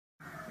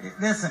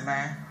Listen,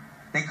 man.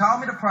 They call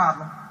me the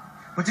problem,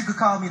 but you could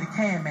call me the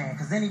can man,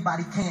 because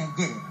anybody can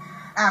get it.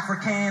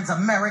 Africans,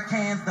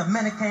 Americans,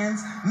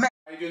 Dominicans. How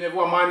you doing,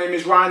 everyone? My name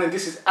is Ryan, and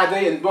this is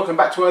Ade, and welcome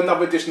back to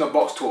another edition of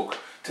Box Talk.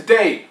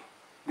 Today,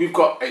 we've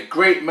got a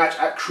great match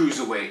at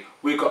Cruiserweight.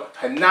 We've got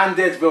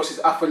Hernandez versus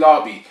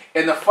Afolabi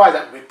in a fight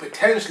that will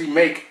potentially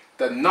make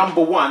the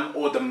 #1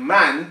 or the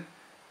man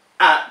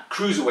at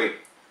Cruiserweight.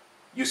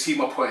 You see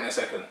my point in a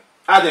second.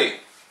 Ade.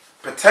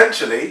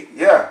 Potentially,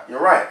 yeah,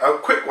 you're right. A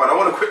quick one. I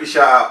want to quickly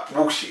shout out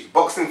Walshy,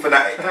 boxing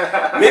fanatic.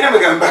 Me and him are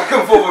going back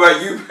and forth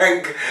about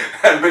Eubank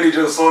and Billy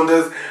Joe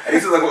Saunders, and he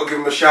says I've got to give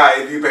him a shout out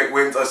if Eubank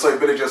wins. Oh, sorry,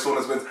 Billy Joe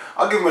Saunders wins.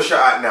 I'll give him a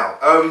shout out now.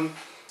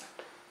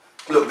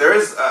 Look, there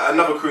is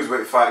another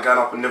cruiserweight fight going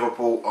up in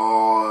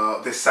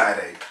Liverpool this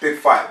Saturday. Big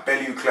fight,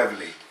 Bellew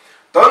Cleverly.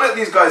 Don't let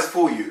these guys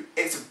fool you.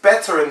 It's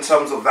better in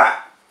terms of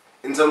that,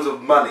 in terms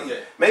of money,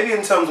 maybe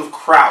in terms of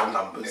crowd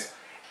numbers. Yeah.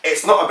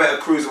 It's not a better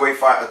cruiserweight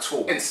fight at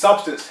all. In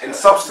substance,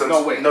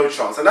 no way, no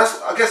chance. And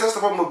I guess that's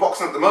the problem with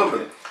boxing at the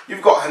moment.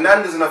 You've got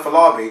Hernandez and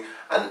Afolabi,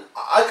 and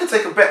I could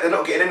take a bet they're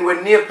not getting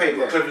anywhere near paid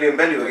what Cleverly and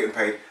Bellew are getting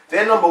paid.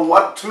 They're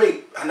 #1 to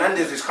me.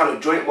 Hernandez is kind of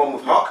joint one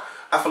with Huck.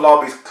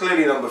 Afolabi is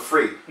clearly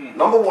 #3.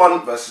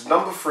 #1 versus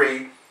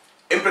 #3.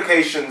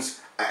 Implications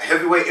at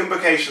heavyweight,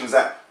 implications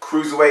at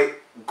cruiserweight.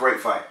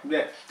 Great fight.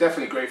 Yeah,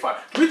 definitely great fight.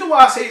 The reason why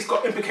I say it's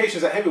got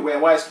implications at heavyweight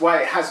and why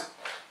it has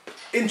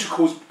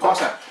integral parts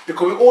of that,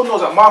 because we all know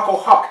that Marco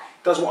Huck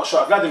doesn't want to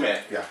shot at Vladimir.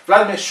 Yeah.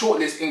 Vladimir's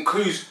shortlist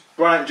includes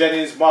Bryant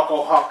Jennings,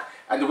 Marco Huck,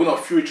 and the winner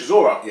of Fury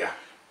Chisora. Yeah.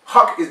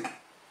 Huck is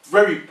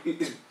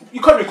you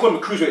can't even call him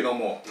a cruiserweight no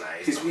more. Nah,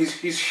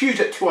 he's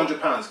huge at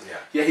 200 pounds. Yeah.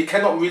 Yeah, he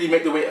cannot really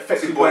make the weight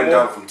effectively. He's boiling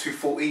down from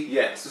 240.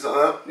 Yeah. Something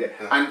like that.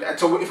 Yeah. And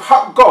so if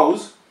Huck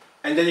goes,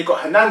 and then you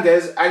got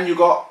Hernandez and you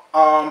got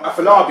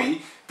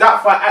Afolabi,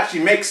 that fight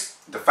actually makes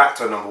de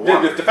facto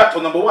 #1. De facto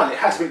 #1. It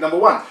has to be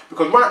 #1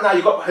 because right now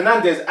you got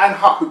Hernandez and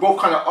Huck who both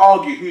kind of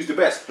argue who's the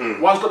best.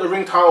 One's got the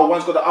ring title,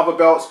 one's got the other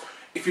belts.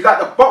 If you like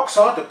the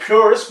boxer, the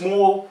purest,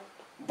 more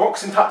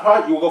boxing type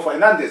fight, you will go for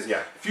Hernandez. Yeah.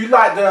 If you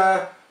like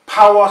the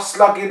power,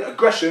 slugging,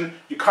 aggression,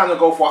 you kind of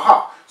go for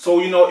Huck. So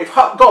you know if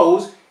Huck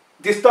goes,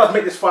 this does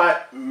make this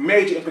fight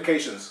major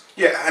implications.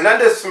 Yeah,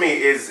 Hernandez for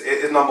me is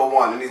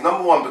 #1, and he's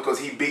 #1 because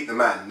he beat the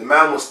man. The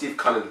man was Steve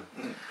Cunningham.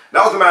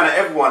 That was the man that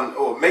everyone,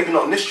 or maybe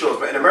not in this shows,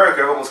 but in America,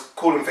 everyone was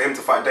calling for him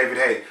to fight David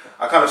Haye.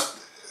 I kind of,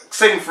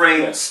 same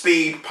frame,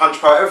 speed,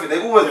 punch power, everything.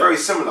 They all were very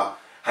similar.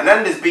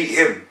 Hernandez beat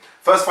him.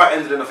 First fight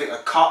ended in, I think, a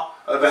cut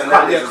over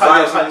Hernandez.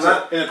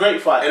 In a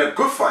great fight. In a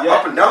good fight,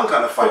 up and down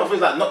kind of fight. It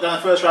was like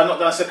knockdown first round,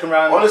 knockdown second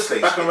round.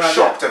 Honestly, it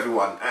shocked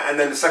everyone. And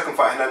then the second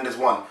fight, Hernandez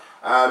won.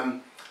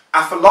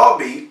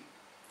 Afolabi,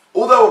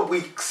 although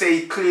we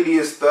say clearly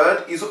is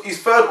third,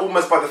 he's third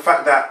almost by the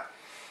fact that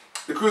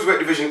the cruiserweight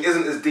division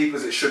isn't as deep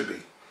as it should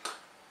be.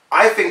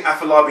 I think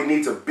Afolabi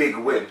needs a big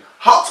win.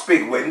 Huck's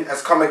big win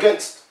has come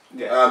against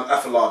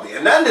Afolabi.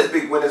 Hernandez's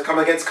big win has come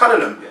against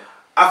Cunningham.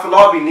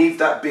 Afolabi needs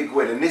that big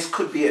win, and this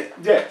could be it.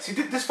 Yeah, see,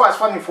 this fight's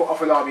funny for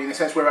Afolabi in a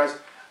sense, whereas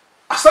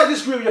I slightly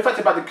disagree with the fact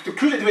about the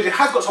cruiserweight division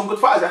has got some good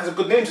fighters that has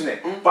good names in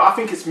it, but I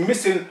think it's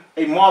missing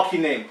a marquee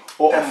name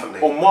or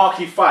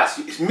marquee fights.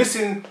 It's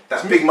missing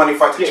that big money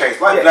fight to chase,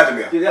 like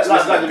Vladimir. Yeah,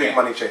 like Vladimir. Big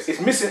money chase. It's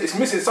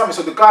missing something.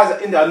 So the guys that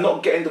are in there are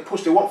not getting the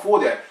push they want for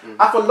there.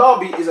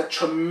 Afolabi is a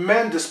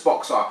tremendous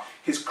boxer.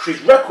 His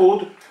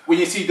record, when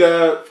you see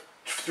the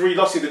 3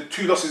 losses, the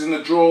 2 losses in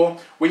the draw,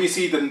 when you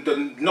see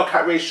the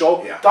knockout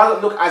ratio,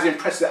 doesn't look as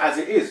impressive as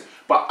it is.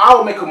 But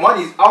I'll make a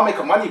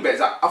money bet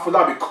that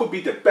Afolabi could be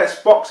the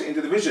best boxer in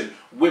the division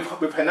with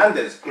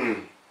Hernandez.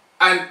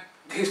 And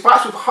his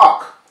fights with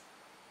Huck,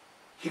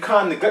 he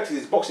kind of neglected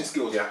his boxing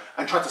skills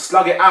and tried to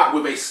slug it out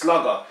with a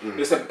slugger.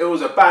 It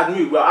was a bad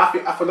move where I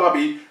think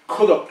Afolabi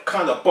could have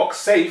kind of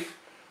boxed safe,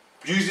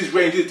 used his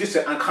range, used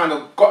distance, and kind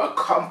of got a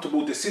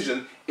comfortable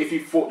decision if he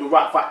fought the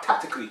right fight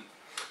tactically.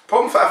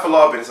 Problem for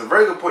Afolabi, it's a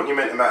very good point you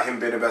meant about him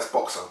being the best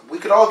boxer. We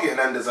could argue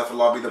Hernandez and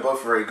Afolabi, they're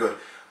both very good.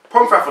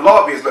 Problem for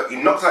Afolabi is, look, he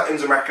knocked out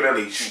Enzo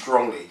Maccarinelli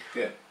strongly.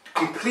 Yeah.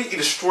 Completely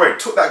destroyed.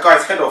 Took that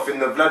guy's head off in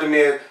the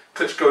Vladimir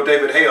Klitschko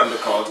David Haye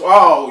undercard.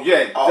 Oh,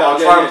 yeah. I'll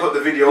try and put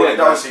the video on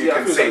down so you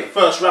can see. Like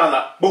first round,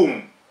 like,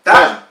 boom.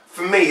 That,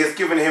 for me, has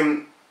given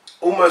him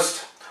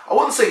almost, I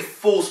wouldn't say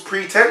false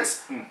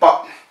pretense,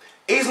 but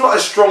he's not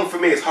as strong for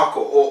me as Huck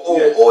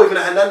or even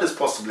Hernandez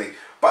possibly.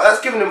 But that's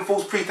given him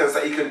false pretense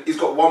that he's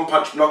got one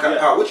punch knockout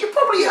power, which he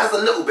probably has a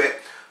little bit.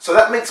 So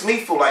that makes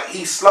me feel like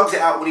he slugs it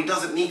out when he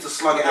doesn't need to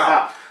slug it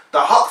out. The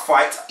Huck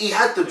fight, he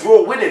had the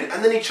draw winning,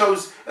 and then he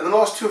chose in the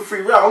last 2 or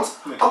 3 rounds,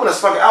 I'm going to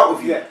slug it out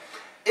with you.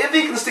 If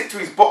he can stick to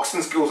his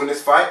boxing skills in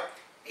this fight,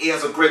 he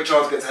has a great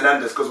chance against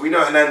Hernandez, because we know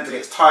Hernandez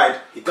gets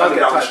tired coming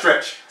down the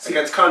stretch.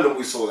 Against Cunningham,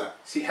 we saw that.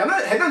 See,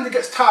 Hernandez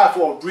gets tired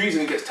for a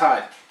reason. He gets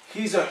tired.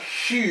 He's a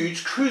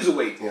huge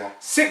cruiserweight.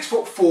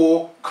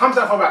 6'4", comes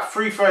down from about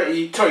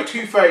 230,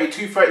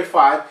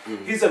 235.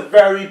 He's a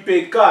very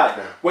big guy.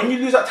 When you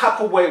lose that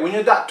type of weight, when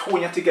you're that tall,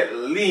 you have to get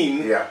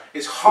lean.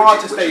 It's hard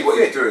to stay fit. Which is what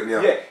he's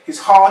doing, it's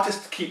hard to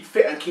keep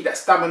fit and keep that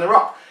stamina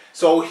up.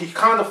 So he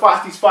kind of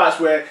fights these fights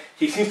where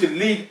he seems to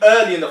lead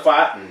early in the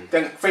fight,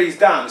 then fades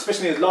down.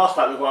 Especially in his last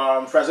fight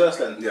with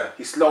Fraser. Yeah.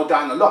 He slowed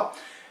down a lot.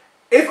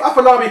 If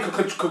Afolabi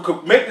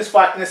could make this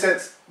fight, in a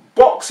sense,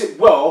 box it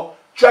well,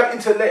 drag it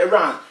into the later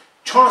rounds,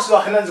 chances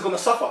are Hernandez is going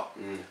to suffer.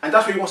 And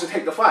that's where he wants to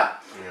take the fight.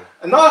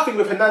 Another thing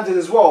with Hernandez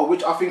as well,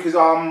 which I think is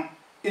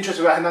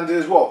interesting about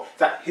Hernandez as well,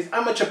 that his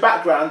amateur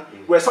background,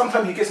 where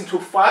sometimes he gets into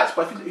fights,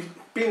 but I think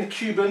being a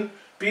Cuban,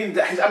 being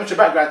that his amateur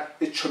background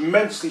is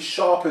tremendously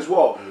sharp as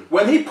well.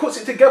 When he puts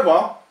it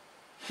together,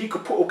 he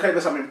could put together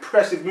some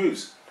impressive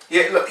moves.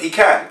 Yeah, look, he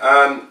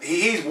can.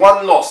 He's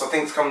one loss. I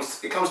think it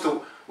comes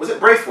to, was it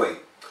Braithwaite?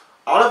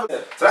 So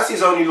that's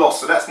his only loss.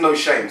 So that's no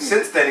shame.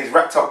 Since then, he's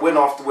racked up win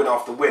after win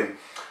after win.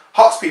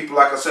 Huck's people,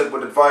 like I said,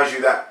 would advise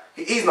you that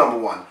he's number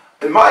one.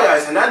 In my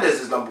eyes, Hernandez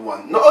is number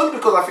one. Not only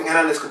because I think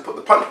Hernandez can put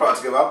the punch power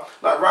together,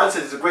 like Ryan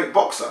said, he's a great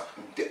boxer.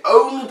 The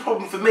only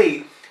problem for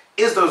me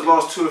is those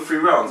last 2 or 3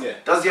 rounds.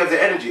 Does he have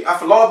the energy?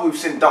 Afolabi, we've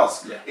seen,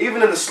 does.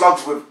 Even in the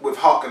slugs with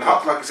Huck, and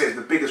Huck, like I said, is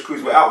the biggest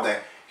cruiserweight out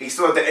there, he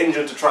still had the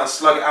engine to try and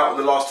slug it out in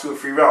the last 2 or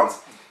 3 rounds.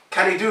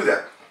 Can he do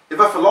that? If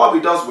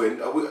Afolabi does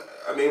win,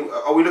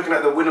 are we looking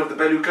at the win of the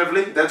Bellew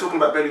Cleverly? They're talking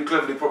about Bellew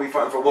Cleverly probably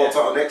fighting for a world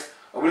title next.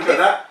 Are we looking at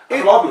that?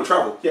 Afolabi will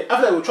travel. Yeah,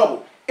 Afolabi will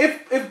travel.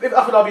 If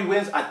Afolabi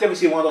wins, I definitely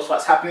see one of those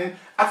fights happening.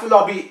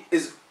 Afolabi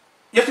is,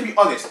 you have to be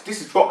honest,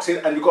 this is boxing,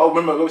 and you've got to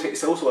remember,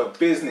 it's also a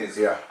business.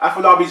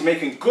 Afolabi's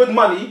making good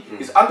money,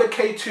 he's under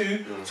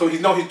K2, so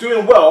he's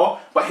doing well,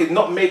 but he's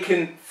not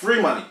making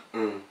free money.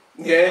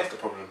 Yeah, that's the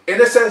problem. In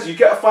a sense, you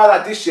get a fight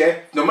like this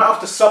year, no matter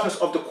the substance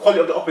of the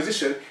quality of the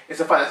opposition, it's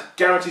a fight that's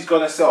guaranteed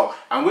going to sell.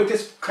 And with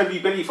this Cleverly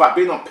Bellew fight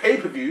being on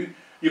pay-per-view,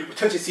 you could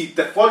potentially see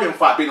the following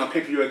fight being on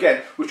pay-per-view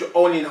again, which will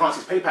only enhance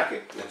his pay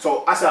packet.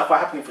 So I see that fight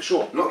happening for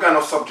sure. Not going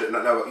off subject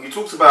now, but you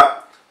talked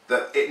about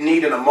that it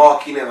needing a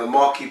marquee name, a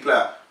marquee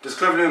player. Does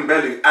Cleverly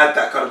Bellew add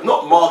that kind of,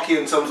 not marquee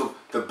in terms of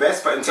the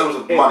best, but in terms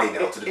of money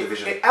now to the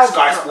division? It adds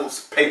Sky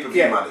Sports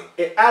pay-per-view money.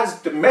 It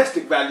adds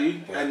domestic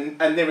value and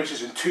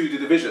negotiation to the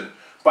division.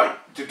 But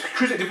the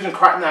cruiserweight division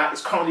right now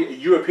is currently a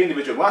European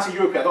division. When I say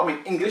European, I don't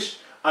mean English,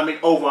 I mean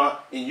over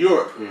in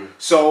Europe.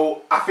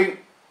 So I think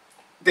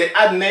they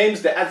add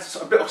names, they add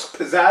a bit of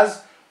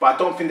pizzazz, but I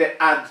don't think they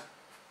add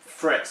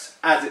threats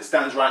as it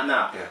stands right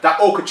now.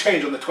 That all could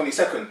change on the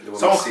 22nd.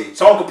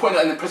 Someone could put in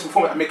an impressive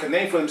format and make a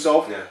name for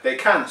themselves. They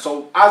can.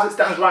 So as it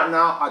stands right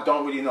now, I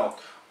don't really know.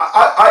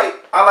 I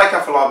like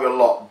Afolabi a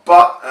lot,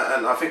 but,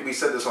 and I think we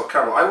said this off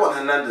camera, I want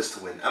Hernandez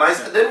to win. And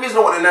the reason I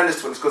want Hernandez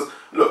to win is because,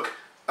 look,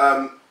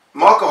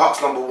 Marco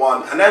Huck's number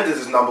one, Hernandez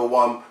is number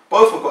one.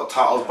 Both have got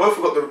titles. Both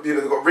have got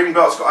they've got ring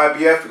belts, they've got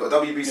IBF, they've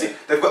got WBC.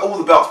 They've got all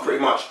the belts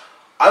pretty much.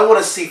 I want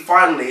to see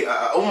finally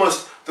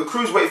almost the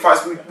cruiserweight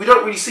fights. We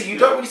don't really see. You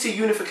don't really see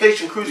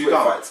unification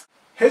cruiserweight fights.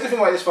 Here's the thing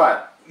about this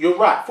fight. You're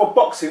right. For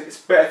boxing, it's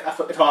better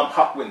if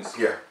Huck wins.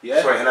 Sorry,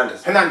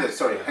 Hernandez.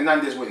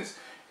 Hernandez wins.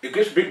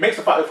 It makes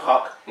the fight with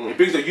Huck. It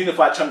brings a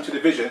unified champion to the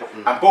division,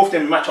 and both of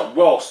them match up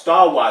well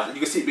style-wise. And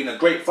you can see it being a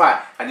great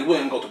fight, and it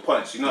wouldn't go to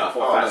points. You know,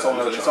 for a fact,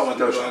 someone's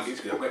going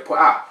to get put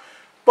out.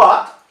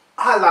 But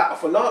I like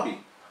Afolabi.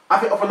 I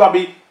think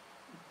Afolabi,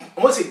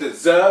 I won't say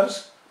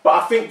deserves,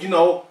 but I think, you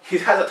know, he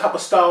has a type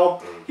of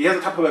style, he has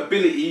a type of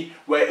ability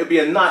where it'd be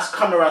a nice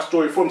come-around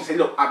story for him to say,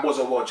 look, I was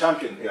a world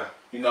champion.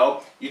 You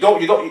know, you don't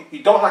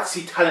like to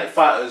see talented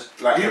fighters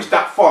reach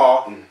that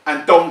far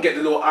and don't get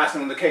the little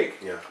icing on the cake.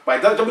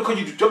 But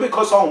just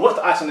because someone wants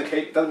the icing on the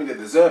cake doesn't mean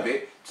they deserve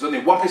it. There's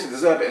only one person to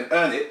deserve it and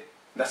earn it,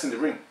 and that's in the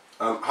ring.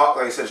 Huck,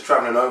 like you said, is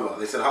travelling over.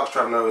 They said Huck's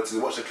travelling over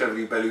to watch the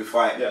Cleverly Bellew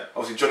fight.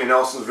 Obviously, Johnny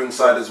Nelson's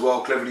ringside as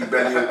well. Cleverly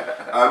Bellew.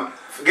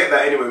 Forget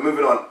that anyway.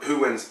 Moving on. Who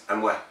wins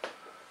and where?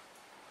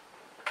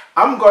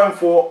 I'm going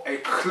for a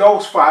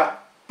close fight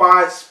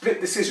by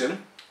split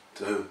decision.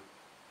 To who?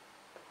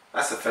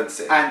 That's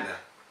offensive.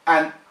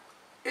 And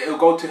it'll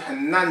go to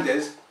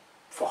Hernandez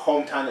for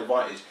hometown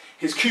advantage.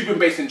 He's Cuban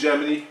based in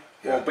Germany,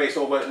 or based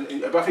over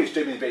in, I think it's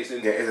Germany based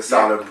in. It's a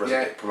silent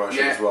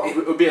promotion as well.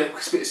 It would be a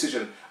split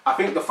decision. I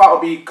think the fight will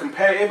be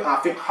competitive, and I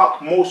think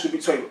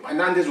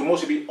Hernandez will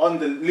mostly be on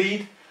the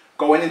lead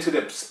going into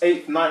the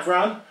 8th, 9th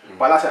round.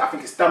 But like I said, I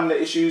think his stamina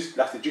issues,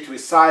 like due to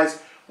his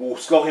size, will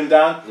slow him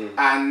down,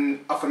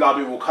 and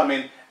Afolabi will come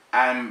in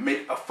and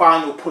make a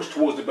final push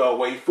towards the belt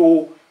where he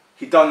thought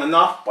he'd done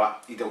enough,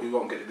 but he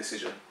won't get the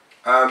decision.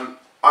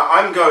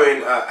 I'm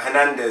going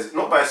Hernandez,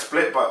 not by a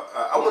split, but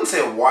I wouldn't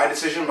say a wide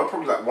decision, but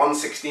probably like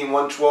 116,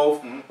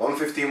 112,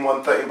 115,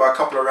 113 by a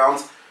couple of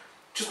rounds.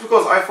 Just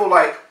because I feel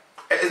like,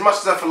 as much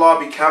as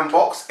Afolabi can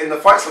box, in the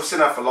fights I've seen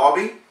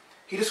Afolabi,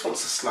 he just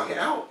wants to slug it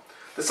out.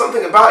 There's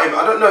something about him,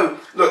 I don't know,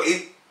 look,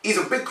 he's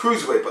a big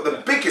cruiserweight, but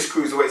the biggest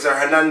cruiserweights are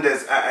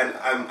Hernandez and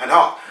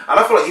Huck. And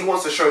I feel like he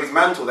wants to show his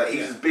mantle that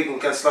he's as big and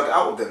can slug it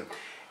out with them.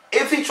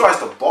 If he tries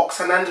to box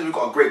Hernandez, we've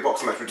got a great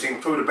boxing match routine,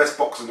 probably the best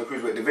boxer in the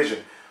cruiserweight division.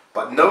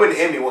 But knowing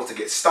him, he wants to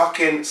get stuck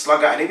in,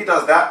 slug out, and if he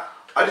does that,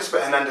 I just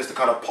expect Hernandez to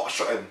kind of pot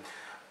shot him.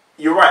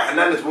 You're right,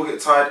 Hernandez will get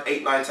tired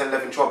 8, 9, 10,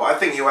 11, 12, but I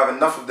think he'll have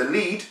enough of the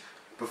lead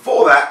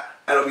before that,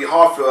 and it'll be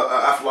hard for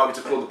Afolabi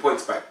to claw the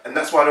points back. And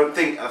that's why I don't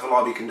think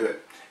Afolabi can do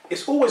it.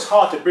 It's always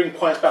hard to bring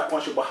points back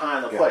once you're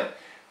behind a point.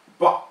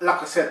 But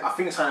like I said, I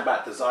think it's something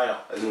about desire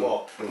as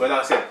well. But like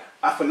I said,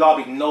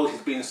 Afolabi knows he's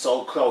been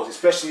so close,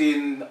 especially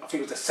in, I think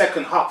it was the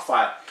second Huck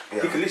fight. He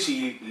could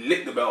literally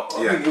lick the belt.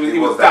 I think he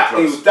was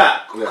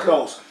that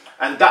close.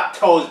 And that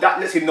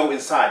lets him know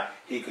inside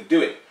he could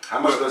do it. How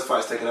much of those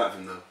fights taken out of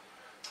him though?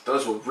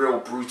 Those were real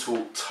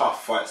brutal,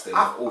 tough fights. They were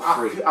all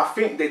three. I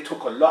think they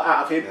took a lot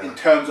out of him in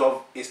terms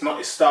of it's not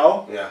his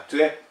style.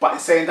 But in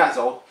saying that,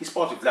 though, he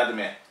sparred with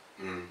Vladimir.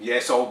 Yeah,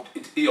 so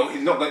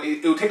he's not going.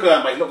 It'll take a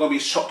time, but he's not going to be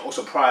shocked or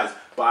surprised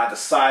by the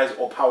size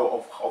or power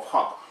of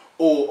Huck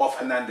or of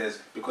Hernandez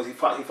because he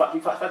fights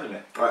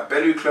Vladimir. Right,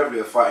 Bellew Cleverly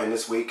are fighting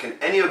this week. Can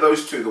any of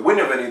those two, the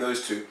winner of any of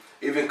those two,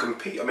 even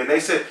compete? I mean, they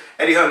said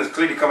Eddie Hearn has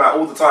clearly come out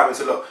all the time and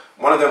said, look,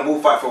 one of them will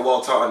fight for a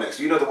world title next.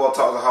 You know the world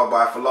titles are held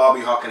by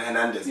Afolabi, Huck and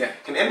Hernandez.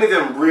 Can any of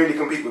them really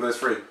compete with those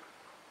three?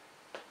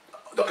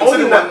 The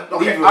only one,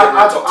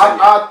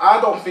 I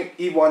don't think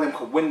either one of them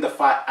could win the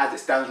fight as it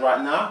stands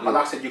right now. But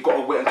like I said, you've got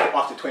to wait until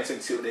after 2017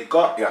 to see what they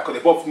got. Because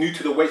they're both new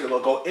to the weight, they've got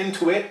to go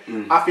into it.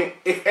 I think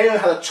if anyone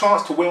had a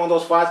chance to win one of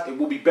those fights, it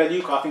will be Bellew,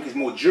 because I think he's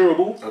more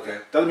durable.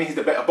 Doesn't mean he's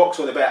the better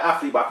boxer or the better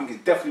athlete, but I think he's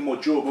definitely more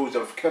durable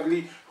than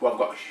Cleverly, who I've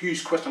got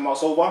huge question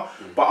marks over.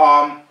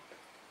 But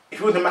if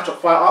you want to match a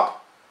fight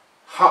up,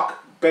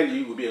 Huck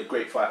Bellew would be a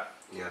great fight.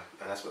 Yeah,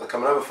 and that's what they're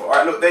coming over for.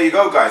 Alright, look, there you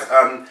go, guys.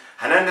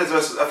 Hernandez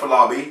versus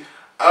Afolabi.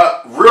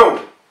 Real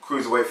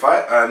cruiserweight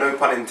fight, no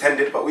pun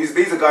intended, but these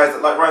are guys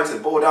that, like Ryan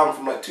said, bore down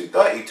from like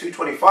 230,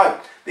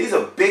 225. These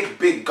are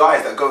big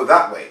guys that go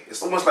that way.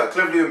 It's almost like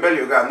Cleverly and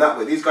Bellew are going that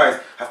way. These guys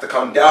have to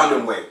come down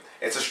in weight.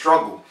 It's a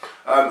struggle.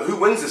 Who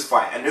wins this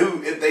fight? And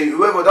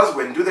whoever does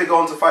win, do they go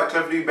on to fight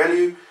Cleverly,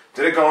 Bellew?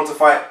 Do they go on to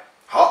fight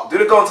Huck? Do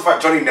they go on to fight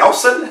Johnny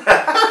Nelson?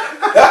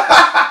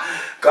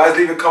 Guys,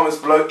 leave your comments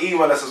below.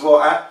 Email us as well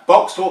at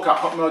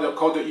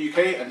boxtalk@hotmail.co.uk,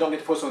 and don't forget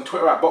to post on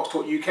Twitter at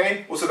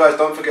boxtalkuk. Also, guys,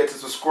 don't forget to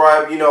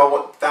subscribe. You know, I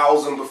want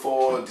 1,000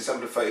 before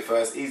December the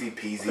 31st. Easy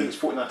peasy. I think it's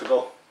 49 to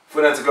go.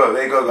 49 to go.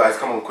 There you go, guys.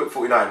 Come on, quick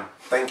 49.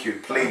 Thank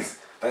you. Please.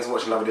 Thanks for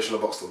watching another edition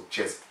of Boxtalk.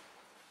 Cheers.